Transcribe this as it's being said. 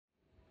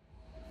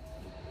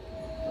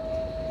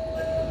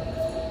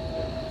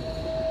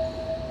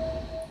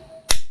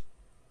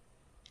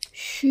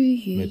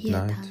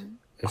Midnight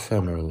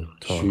Ephemeral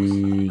Talks.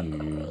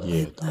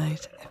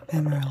 Midnight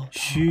Ephemeral Talks.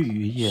 须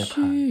臾夜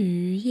谈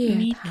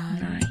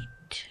Midnight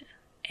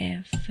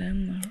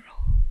Ephemeral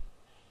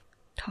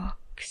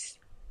Talks.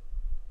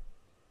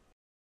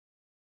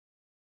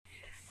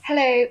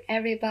 Hello,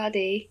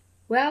 everybody.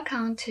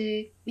 Welcome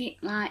to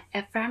Midnight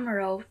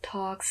Ephemeral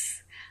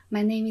Talks.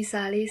 My name is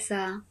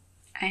Alyssa.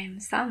 I'm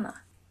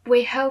Somer.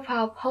 We hope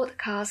our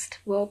podcast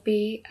will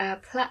be a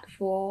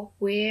platform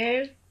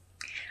where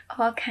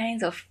all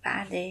kinds of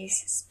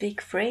bodies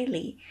speak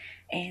freely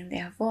and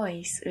their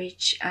voice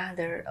reach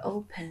other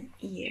open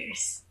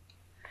ears.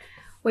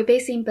 We're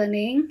based in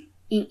Berlin.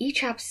 In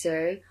each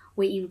episode,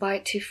 we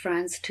invite two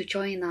friends to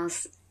join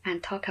us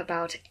and talk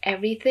about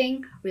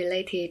everything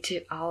related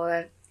to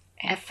our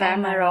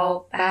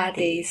ephemeral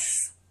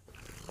bodies.